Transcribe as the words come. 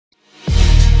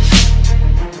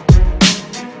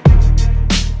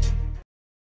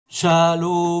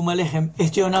Shalom Alejem,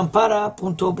 para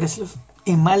PUNTO BRESLEV,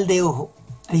 en mal de ojo.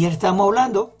 Ayer estábamos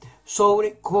hablando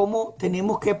sobre cómo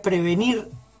tenemos que prevenir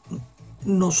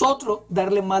nosotros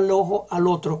darle mal ojo al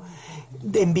otro,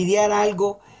 de envidiar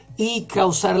algo y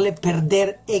causarle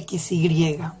perder X,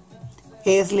 Y.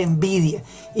 Es la envidia.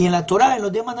 Y en la Torah, en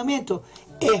los 10 mandamientos,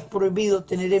 es prohibido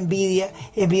tener envidia,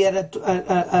 envidiar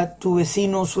a tu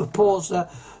vecino, su esposa,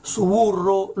 su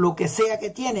burro, lo que sea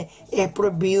que tiene, es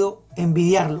prohibido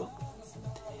envidiarlo,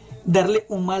 darle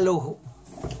un mal ojo.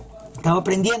 Estaba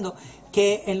aprendiendo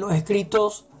que en los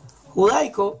escritos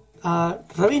judaicos,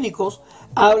 rabínicos,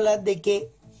 habla de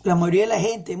que la mayoría de la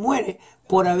gente muere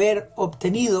por haber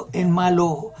obtenido el mal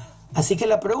ojo. Así que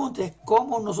la pregunta es,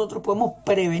 ¿cómo nosotros podemos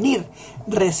prevenir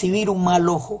recibir un mal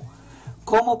ojo?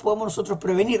 ¿Cómo podemos nosotros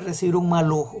prevenir recibir un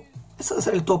mal ojo? Ese va a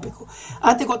ser el tópico.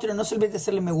 Antes de continuar, no se olviden de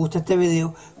hacerle me gusta a este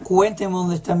video. Cuéntenme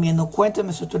dónde están viendo.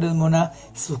 Cuéntenme su historia de moná.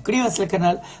 Suscríbanse al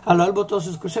canal. Al botón de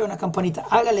suscribirse, una campanita.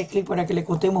 Hágale clic para que le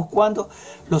contemos cuando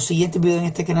los siguientes videos en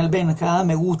este canal ven. Cada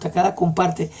me gusta, cada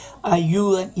comparte,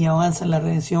 ayudan y avanzan la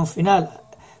redención final.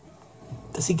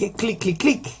 Así que clic, clic,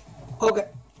 clic. Ok.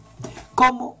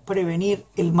 ¿Cómo prevenir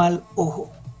el mal ojo?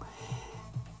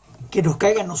 Que nos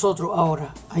caiga a nosotros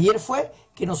ahora. Ayer fue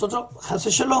que nosotros, Hamsa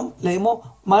Shalom, le demos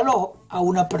mal ojo a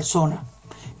una persona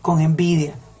con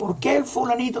envidia. ¿Por qué el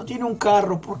fulanito tiene un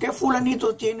carro? ¿Por qué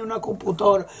fulanito tiene una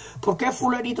computadora? ¿Por qué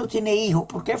fulanito tiene hijos?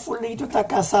 ¿Por qué fulanito está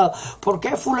casado? ¿Por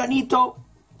qué fulanito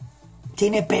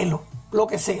tiene pelo? Lo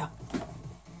que sea.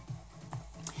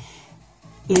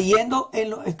 Leyendo en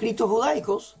los escritos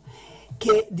judaicos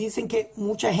que dicen que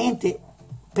mucha gente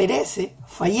perece,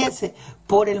 fallece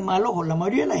por el mal ojo. La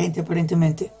mayoría de la gente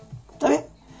aparentemente. ¿Está bien?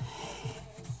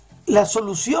 La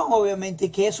solución,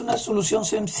 obviamente, que es una solución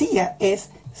sencilla, es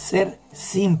ser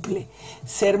simple,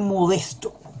 ser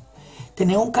modesto.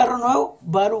 Tener un carro nuevo,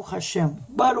 Baruch Hashem,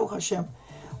 Baruch Hashem.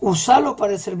 Usarlo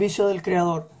para el servicio del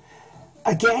Creador.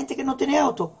 Aquí hay gente que no tiene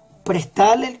auto,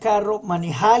 prestarle el carro,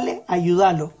 manejarle,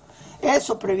 ayudarlo.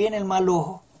 Eso previene el mal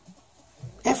ojo.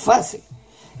 Es fácil,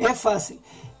 es fácil.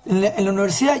 En la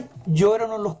universidad yo era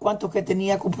uno de los cuantos que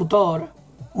tenía computadora,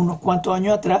 unos cuantos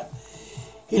años atrás,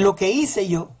 y lo que hice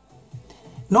yo,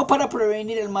 no para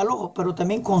prevenir el mal ojo, pero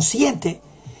también consciente,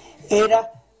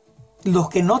 era los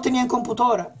que no tenían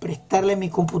computadora, prestarle mi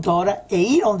computadora e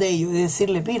ir donde ellos y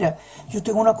decirle, mira, yo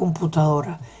tengo una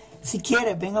computadora, si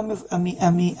quieres ven a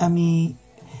mi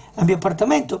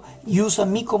apartamento y usa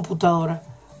mi computadora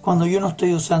cuando yo no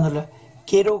estoy usándola.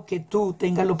 Quiero que tú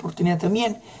tengas la oportunidad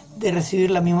también de recibir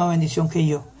la misma bendición que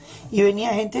yo. Y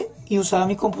venía gente y usaba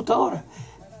mi computadora.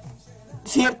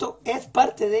 Cierto, es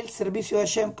parte del servicio de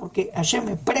Hashem, porque Hashem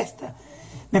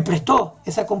me prestó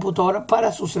esa computadora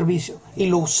para su servicio, y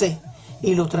lo usé,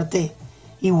 y lo traté,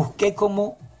 y busqué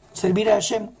cómo servir a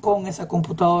Hashem con esa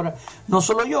computadora, no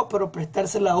solo yo, pero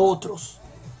prestársela a otros.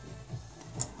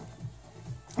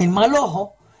 El mal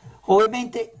ojo,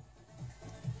 obviamente,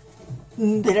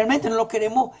 realmente no lo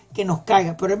queremos que nos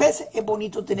caiga, pero a veces es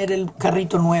bonito tener el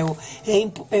carrito nuevo,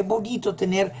 es bonito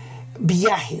tener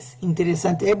viajes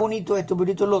interesantes, es bonito esto,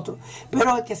 bonito el otro,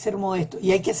 pero hay que ser modesto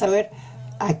y hay que saber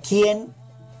a quién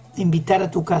invitar a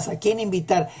tu casa, a quién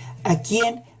invitar, a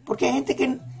quién, porque hay gente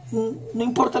que no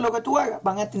importa lo que tú hagas,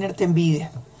 van a tenerte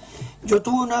envidia. Yo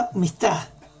tuve una amistad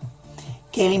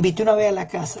que le invité una vez a la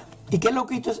casa, ¿y qué es lo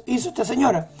que hizo esta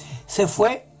señora? Se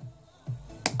fue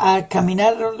a caminar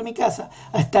alrededor de mi casa,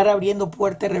 a estar abriendo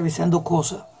puertas y revisando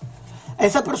cosas. A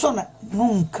esa persona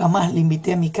nunca más le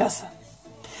invité a mi casa.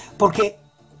 Porque,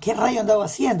 ¿qué rayo andaba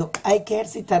haciendo? Hay que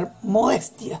ejercitar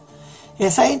modestia.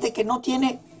 Esa gente que no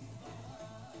tiene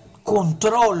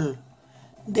control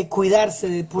de cuidarse,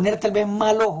 de poner tal vez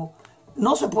mal ojo,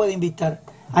 no se puede invitar.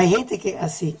 Hay gente que es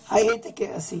así, hay gente que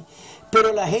es así.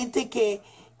 Pero la gente que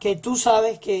tú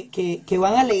sabes que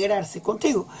van a alegrarse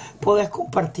contigo, podés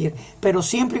compartir. Pero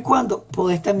siempre y cuando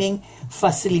podés también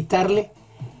facilitarle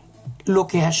lo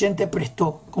que Hashem te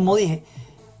prestó. Como dije,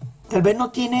 tal vez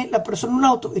no tiene la persona un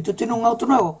auto y tú tienes un auto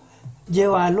nuevo.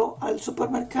 Llévalo al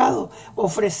supermercado.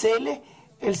 Ofrecele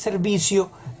el servicio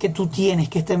que tú tienes,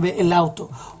 que es el auto.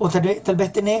 O tal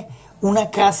vez tenés una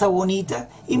casa bonita.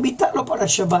 Invitarlo para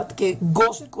Shabbat, que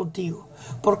goce contigo.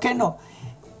 ¿Por qué no?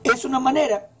 Es una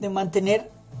manera de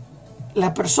mantener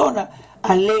la persona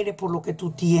alegre por lo que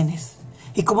tú tienes.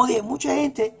 Y como dije, mucha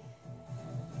gente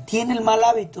tiene el mal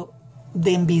hábito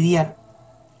de envidiar.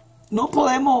 No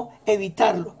podemos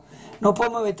evitarlo. No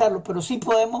podemos evitarlo, pero sí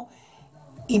podemos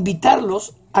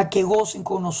invitarlos a que gocen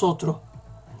con nosotros,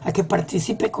 a que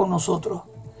participen con nosotros.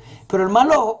 Pero el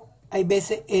mal ojo hay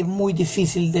veces es muy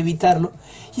difícil de evitarlo.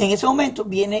 Y en ese momento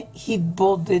viene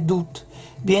hitbodedut.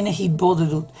 Viene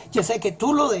hitbodedut. Ya sea que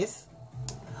tú lo des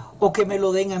o que me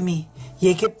lo den a mí. Y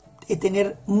hay que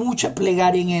tener mucha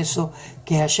plegaria en eso.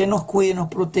 Que Hashem nos cuide, nos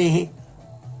protege.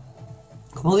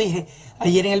 Como dije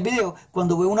ayer en el video,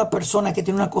 cuando veo una persona que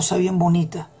tiene una cosa bien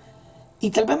bonita. Y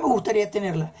tal vez me gustaría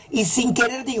tenerla. Y sin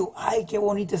querer digo, ay, qué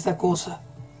bonita esa cosa.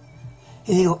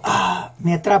 Y digo,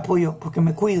 me atrapo yo porque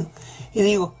me cuido. Y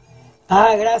digo,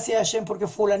 gracias Hashem porque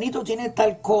fulanito tiene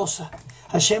tal cosa.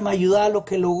 Hashem, ayúdalo,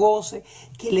 que lo goce,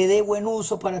 que le dé buen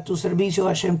uso para tu servicio,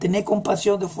 Hashem. Tené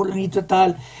compasión de fulanito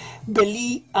tal.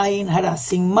 Belí Ayin Hara,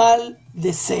 sin mal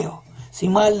deseo,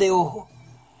 sin mal de ojo.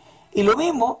 Y lo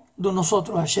mismo de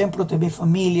nosotros, Hashem, protege mi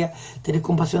familia, tener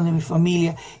compasión de mi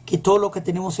familia, que todo lo que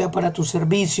tenemos sea para tu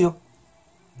servicio.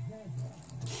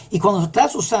 Y cuando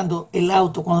estás usando el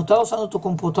auto, cuando estás usando tu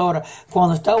computadora,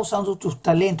 cuando estás usando tus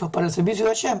talentos para el servicio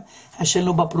de Hashem, Hashem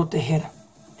los va a proteger.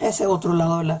 Ese es otro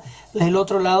lado, el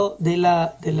otro lado de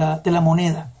la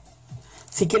moneda.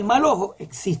 Así que el mal ojo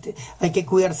existe. Hay que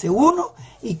cuidarse uno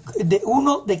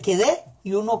de que dé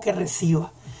y uno que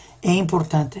reciba. Es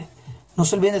importante. No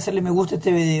se olviden de hacerle me gusta a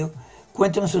este video.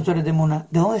 Cuéntenos sus historias de Mona.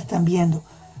 ¿De dónde están viendo?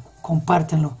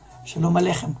 Compártanlo. Shalom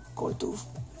Aleichem. Kol Tuv.